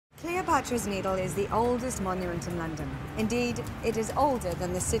Cleopatra's Needle is the oldest monument in London. Indeed, it is older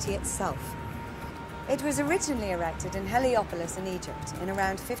than the city itself. It was originally erected in Heliopolis in Egypt in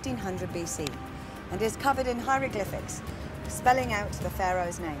around 1500 BC and is covered in hieroglyphics spelling out the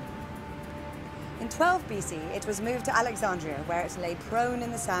pharaoh's name. In 12 BC, it was moved to Alexandria, where it lay prone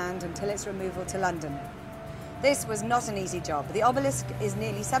in the sand until its removal to London. This was not an easy job. The obelisk is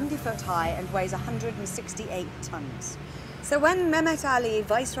nearly 70 foot high and weighs 168 tons. So when Mehmet Ali,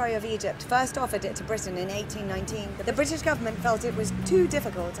 Viceroy of Egypt, first offered it to Britain in 1819, the British government felt it was too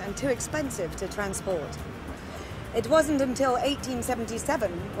difficult and too expensive to transport. It wasn't until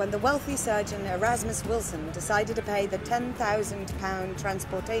 1877 when the wealthy surgeon Erasmus Wilson decided to pay the £10,000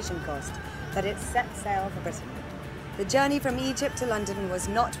 transportation cost that it set sail for Britain. The journey from Egypt to London was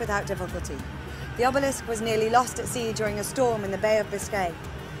not without difficulty. The obelisk was nearly lost at sea during a storm in the Bay of Biscay.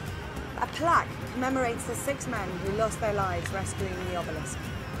 A plaque commemorates the 6 men who lost their lives rescuing the obelisk.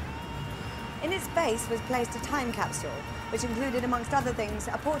 In its base was placed a time capsule, which included, amongst other things,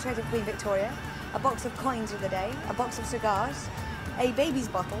 a portrait of Queen Victoria, a box of coins of the day, a box of cigars, a baby's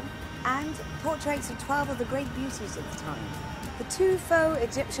bottle, and portraits of 12 of the great beauties of the time. The 2 faux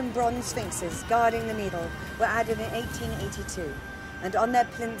Egyptian bronze sphinxes guarding the needle were added in 1882, and on their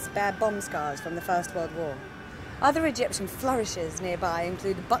plinths bear bomb scars from the First World War. Other Egyptian flourishes nearby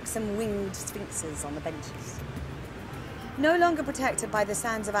include buxom winged sphinxes on the benches. No longer protected by the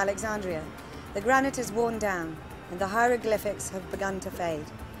sands of Alexandria, the granite is worn down and the hieroglyphics have begun to fade.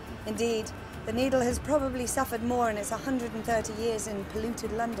 Indeed, the needle has probably suffered more in its 130 years in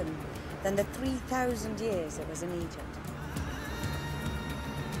polluted London than the 3,000 years it was in Egypt.